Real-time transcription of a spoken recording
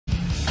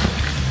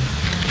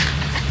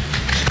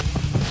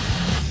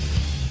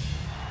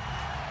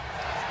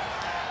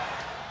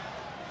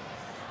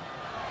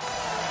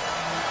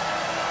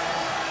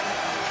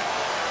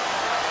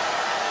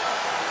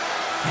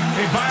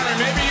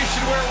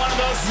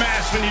face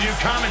mask when you do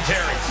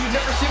commentary. You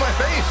never see my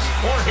face.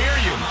 Or hear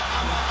you.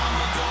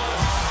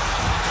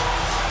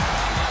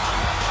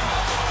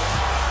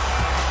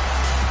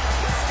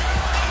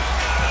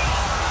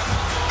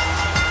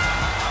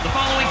 The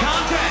following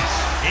contest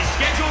is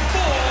scheduled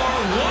for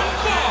one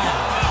fall.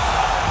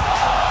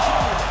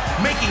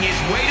 Making his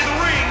way to the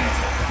ring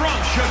from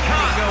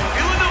Chicago,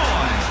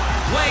 Illinois,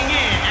 weighing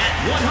in at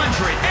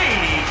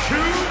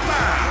 182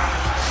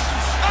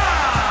 pounds,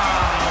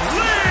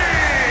 Ali!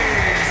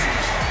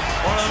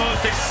 One of the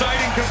most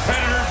exciting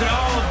competitors in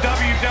all of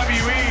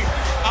WWE.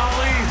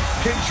 Ali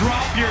can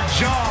drop your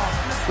jaw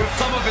with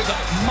some of his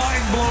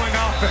mind-blowing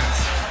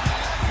offense.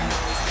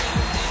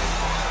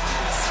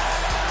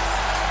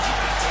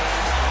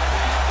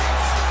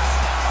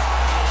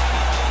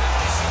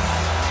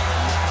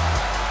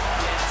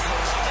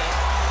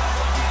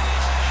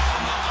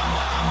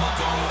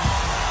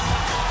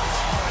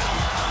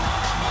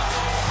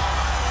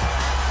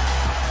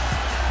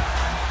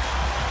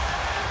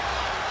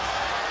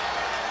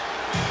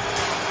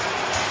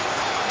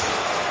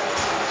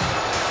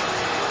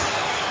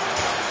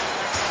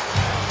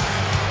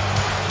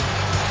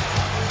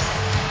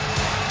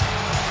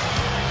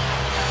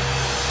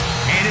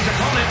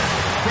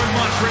 From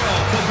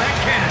Montreal, Quebec,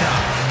 Canada,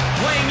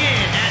 weighing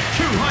in at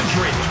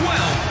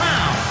 212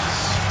 pounds,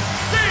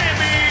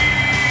 Sami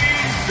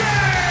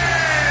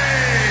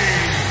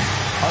Zayn!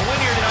 A win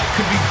here tonight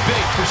could be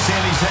big for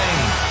Sami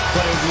Zayn,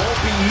 but it won't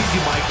be easy,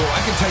 Michael.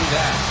 I can tell you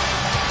that.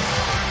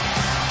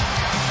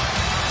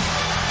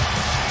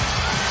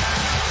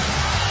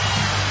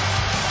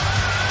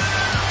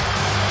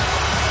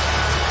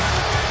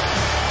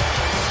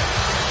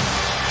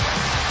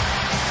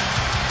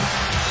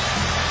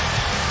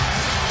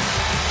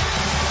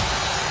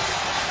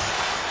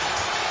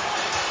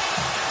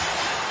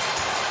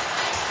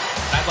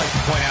 I'd like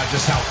to point out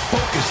just how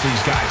focused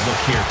these guys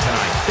look here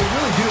tonight. They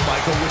really do,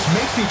 Michael, which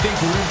makes me think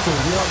we're in for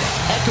one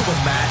heck of a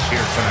match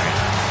here tonight.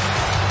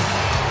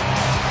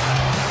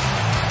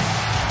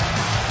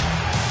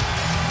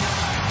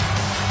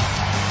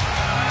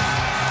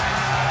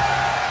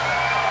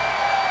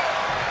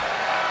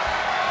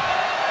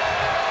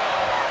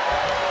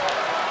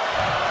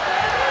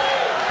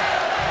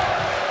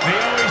 The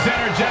always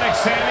energetic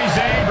Sami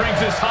Zayn brings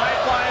his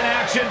high-flying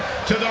action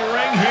to the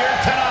ring here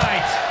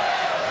tonight.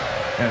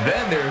 And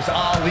then there's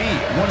Ali,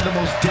 one of the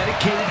most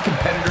dedicated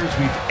competitors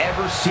we've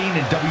ever seen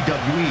in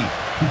WWE,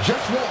 who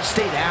just won't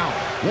stay down,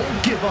 won't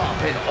give up,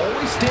 and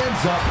always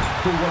stands up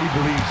for what he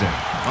believes in.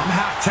 I'm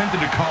half tempted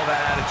to call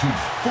that attitude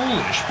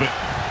foolish, but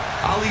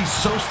Ali's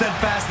so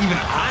steadfast, even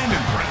I'm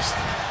impressed.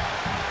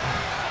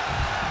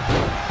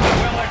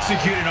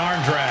 Well-executed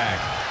arm drag.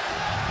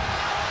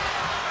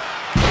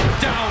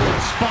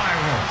 Downward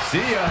spiral.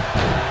 See ya.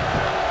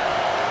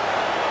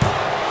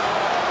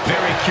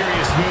 Very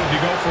curious move to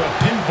go for a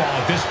pinfall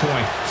at this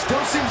point.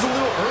 Still seems a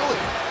little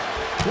early.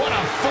 What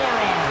a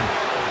forearm.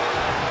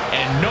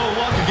 And no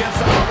luck against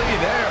Ali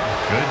there.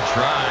 Good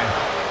try.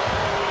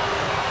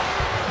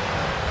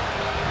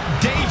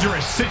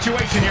 Dangerous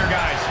situation here,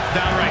 guys.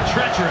 Downright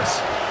treacherous.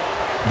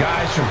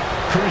 Guys, from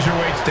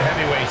cruiserweights to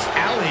heavyweights,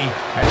 Ali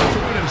has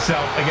proven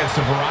himself against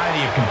a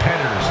variety of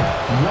competitors.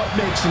 What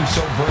makes him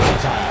so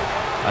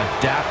versatile?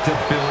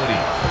 Adaptability.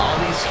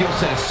 Ali's skill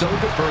set is so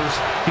diverse,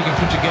 he can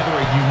put together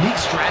a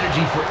unique strategy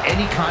for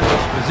any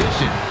contest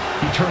position.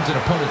 He turns an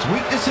opponent's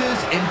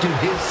weaknesses into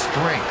his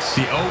strengths.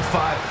 The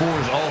 054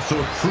 is also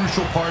a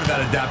crucial part of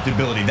that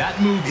adaptability. That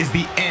move is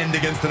the end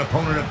against an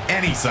opponent of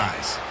any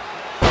size.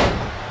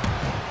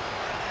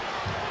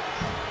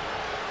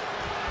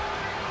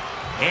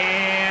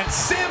 And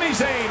Sami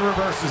Zayn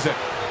reverses it.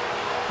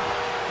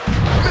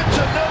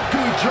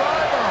 Michinoku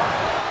driver.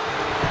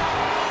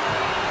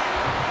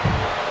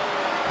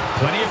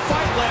 Plenty of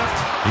fight left.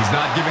 He's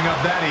not giving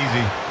up that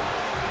easy.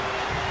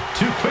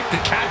 Too quick to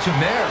catch him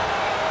there.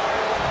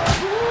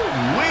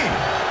 Woo-wee.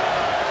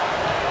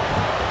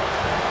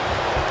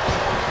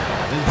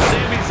 And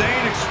Sami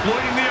Zayn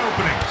exploiting the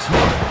opening.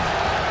 Smart.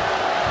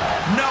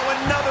 No,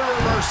 another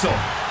reversal.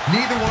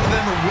 Neither one of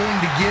them are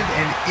willing to give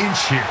an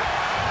inch here.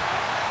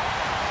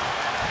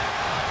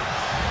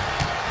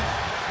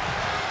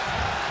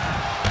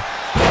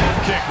 Half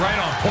kick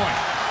right on point.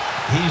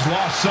 He's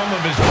lost some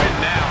of his wind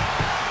now.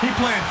 He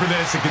planned for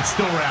this and can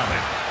still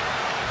rally.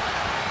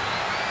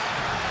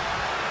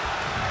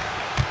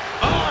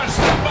 Oh,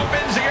 step up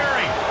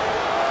Enziguri.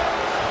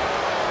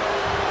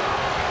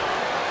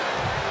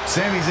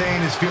 Sami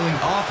Zayn is feeling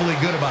awfully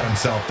good about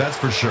himself, that's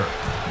for sure.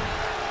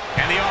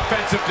 And the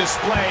offensive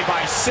display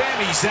by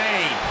Sami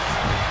Zayn.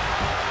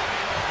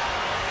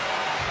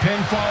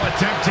 Pinfall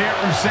attempt here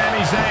from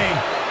Sami Zayn.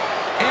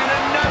 And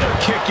another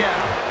kick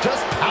out.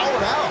 Just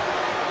powered out.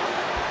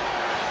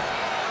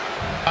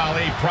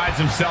 Ali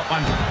prides himself on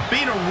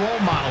being a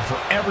role model for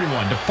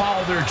everyone to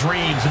follow their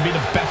dreams and be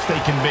the best they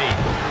can be.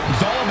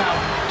 He's all about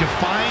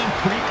defying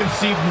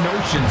preconceived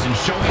notions and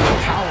showing the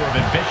power of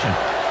ambition.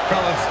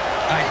 Fellas,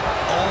 I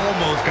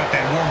almost got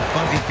that warm,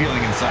 fuzzy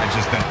feeling inside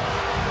just then.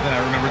 Then I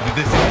remembered that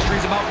this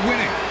industry is about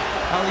winning.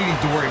 Ali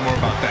needs to worry more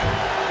about that.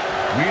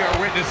 We are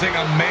witnessing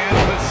a man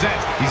with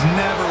possessed. He's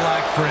never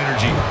lacked for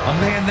energy. A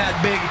man that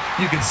big,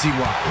 you can see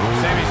why.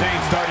 Sami Zayn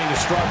starting to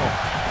struggle.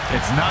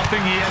 It's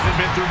nothing he hasn't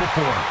been through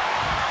before.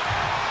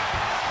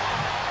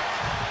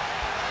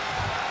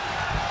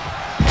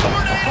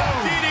 Tornado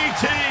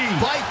DDT!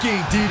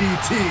 Viking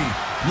DDT.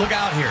 Look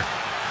out here.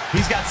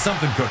 He's got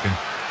something cooking.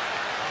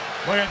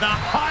 Look at the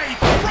height.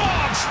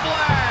 Frog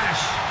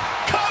splash.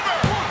 Cover.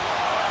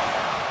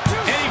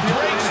 And he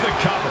breaks the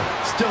cover.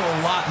 Still a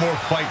lot more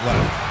fight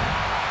left.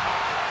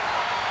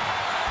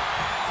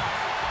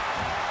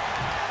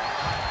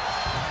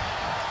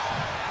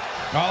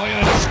 Oh, look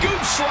at the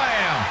scoop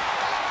slam.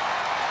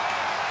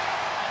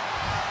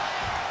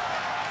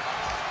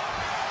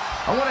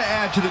 I want to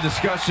add to the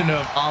discussion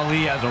of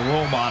Ali as a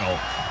role model.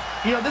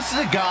 You know, this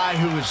is a guy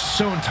who has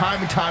shown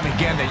time and time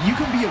again that you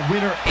can be a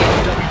winner in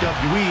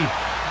WWE,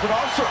 but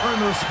also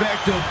earn the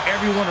respect of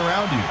everyone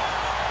around you.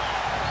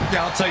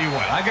 Yeah, I'll tell you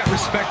what, I got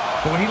respect,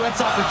 but when he lets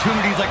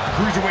opportunities like the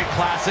Cruiserweight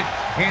Classic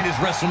and his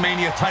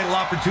WrestleMania title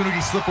opportunity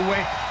slip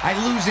away, I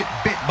lose it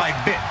bit by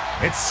bit.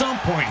 At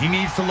some point, he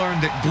needs to learn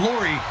that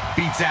glory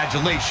beats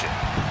adulation.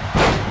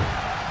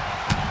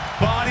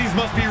 Bodies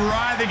must be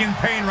writhing in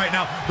pain right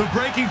now. The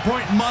breaking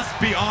point must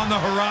be on the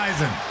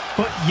horizon.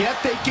 But yet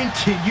they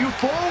continue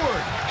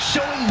forward,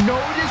 showing no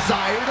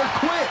desire to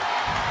quit.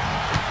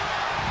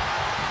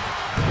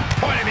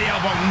 Point of the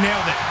elbow,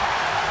 nailed it.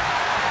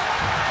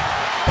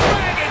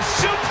 Dragon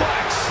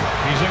suplex.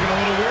 He's looking a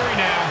little weary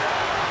now.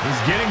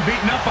 He's getting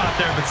beaten up out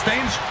there, but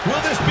Stange, Will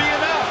this be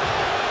enough?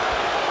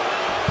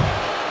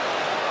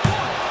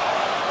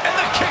 And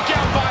the kick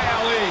out by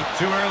Ali.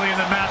 too early in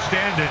the match to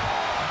end it.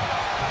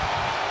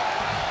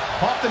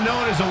 Often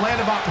known as a land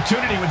of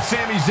opportunity, when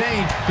Sami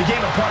Zayn became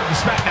a part of the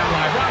SmackDown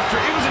Live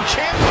roster, it was a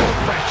chance for a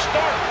fresh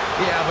start.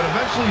 Yeah, but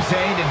eventually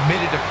Zayn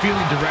admitted to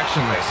feeling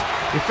directionless.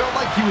 It felt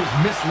like he was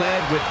misled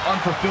with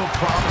unfulfilled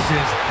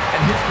promises, and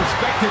his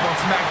perspective on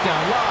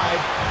SmackDown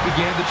Live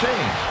began to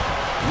change.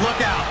 Look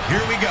out,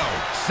 here we go.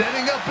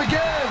 Setting up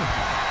again.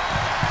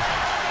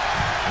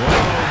 Whoa,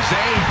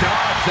 Zayn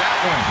dodged that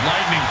one.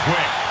 Lightning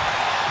quick.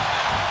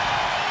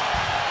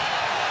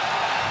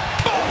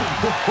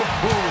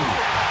 Boom!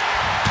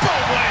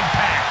 Boom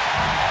impact.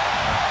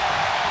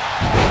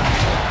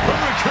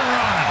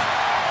 Hurricanrana.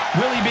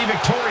 Will he be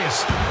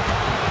victorious?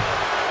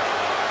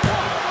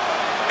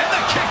 And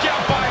the kick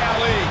out by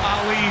Ali.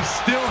 Ali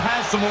still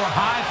has some more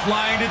high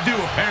flying to do,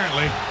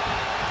 apparently.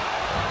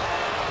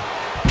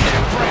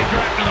 Breaker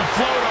after the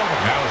float over.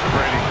 That was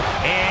pretty.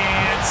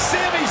 And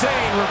Sami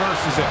Zayn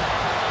reverses it.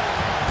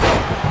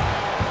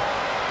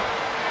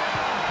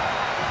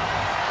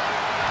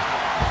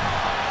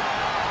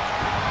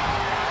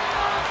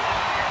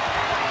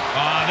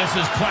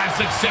 This is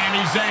classic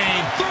Sami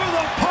Zayn. Through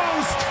the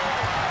post.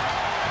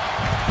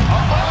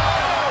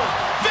 Oh!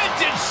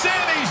 Vintage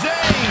Sami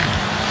Zayn.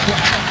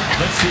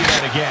 Wow. Let's see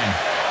that again.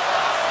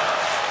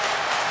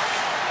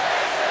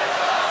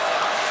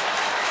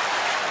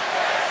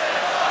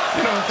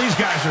 You know, these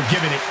guys are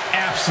giving it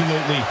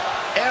absolutely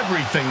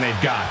everything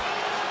they've got.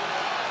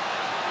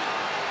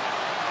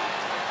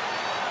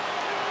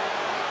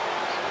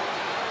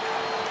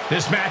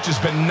 This match has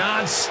been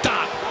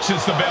non-stop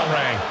since the bell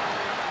rang.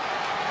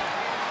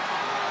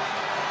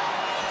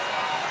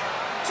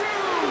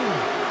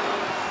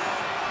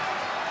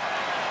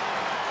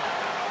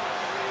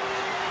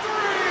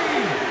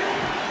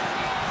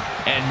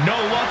 And no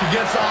luck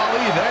against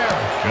Ali there.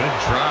 Good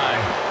try.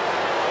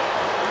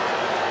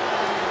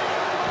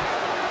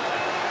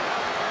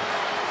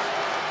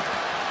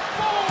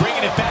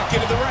 Bringing it back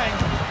into the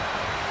ring.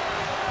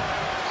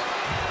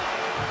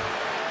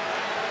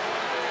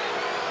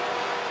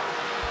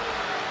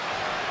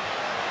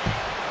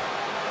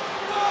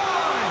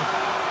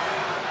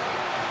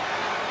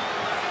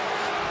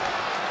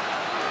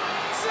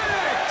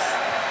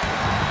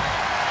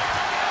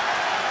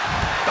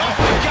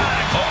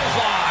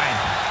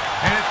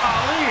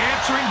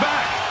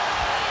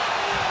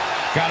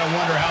 Gotta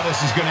wonder how this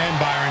is going to end,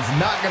 Byron. It's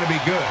not going to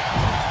be good.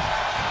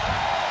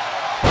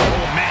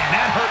 Oh, man,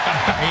 that hurt the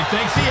back. He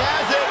thinks he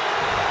has it.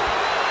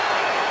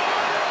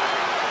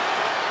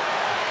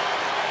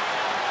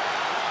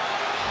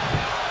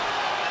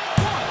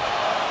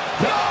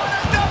 No,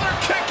 another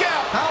kick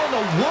out. How in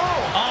the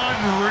world?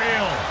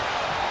 Unreal.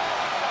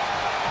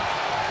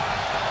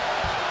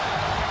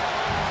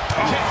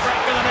 Kick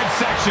right to the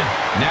midsection.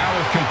 Now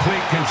with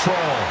complete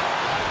control.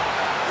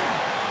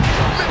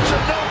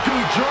 Michinoku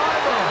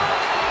driver.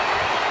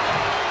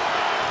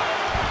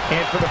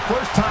 And for the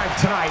first time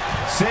tonight,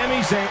 Sami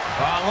Zayn...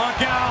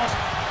 look out!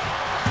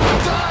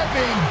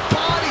 Diving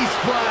body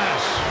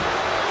splash.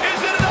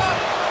 Is it enough?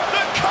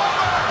 The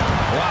cover!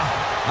 Wow,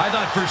 I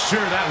thought for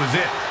sure that was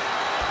it.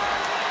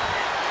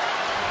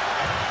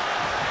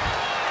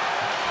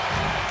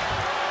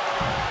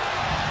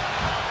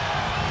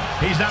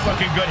 He's not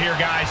looking good here,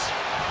 guys.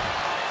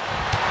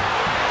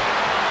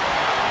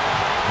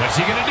 What's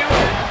he gonna do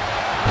with it?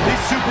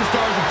 These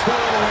superstars have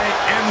toiled away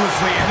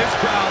endlessly, and this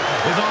crowd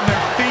is on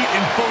their feet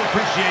in full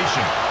appreciation.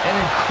 An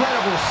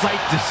incredible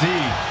sight to see.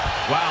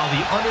 Wow,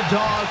 the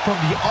underdog from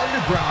the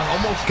underground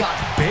almost got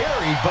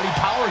buried, but he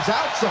powered powers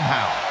out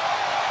somehow.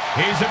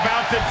 He's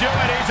about to do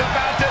it. He's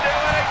about to do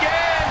it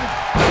again.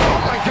 Oh,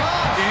 my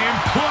God.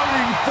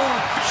 Imploding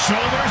forth.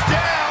 Shoulders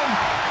down.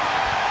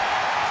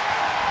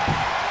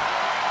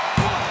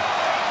 1,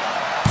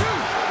 2,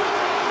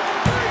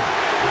 3.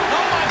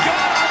 Oh, my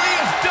God. Ali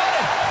has done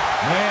it.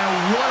 Man,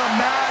 what a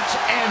match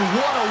and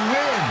what a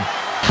win.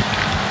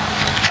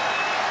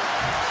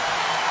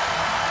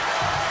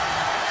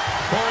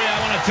 Corey, I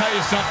want to tell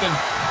you something.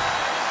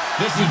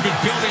 This has been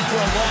building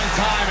for a long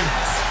time, and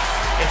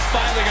it's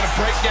finally going to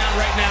break down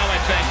right now, I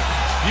think.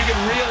 You can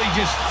really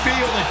just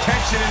feel the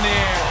tension in the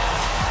air.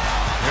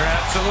 You're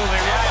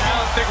absolutely right. I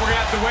don't think we're going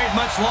to have to wait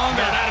much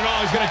longer. No, not at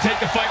all. He's going to take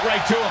the fight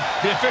right to him.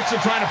 The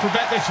official trying to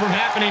prevent this from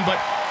happening,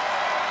 but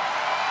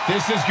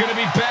this is going to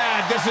be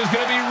bad. This is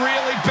going to be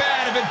really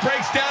bad if it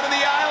breaks down in the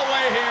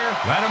aisleway here.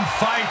 Let him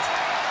fight.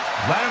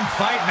 Let him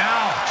fight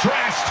now.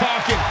 Trash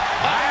talking.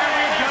 There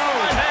we go.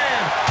 Right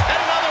hand. And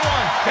another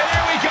one. And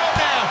here we go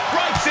now.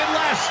 Rights and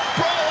left.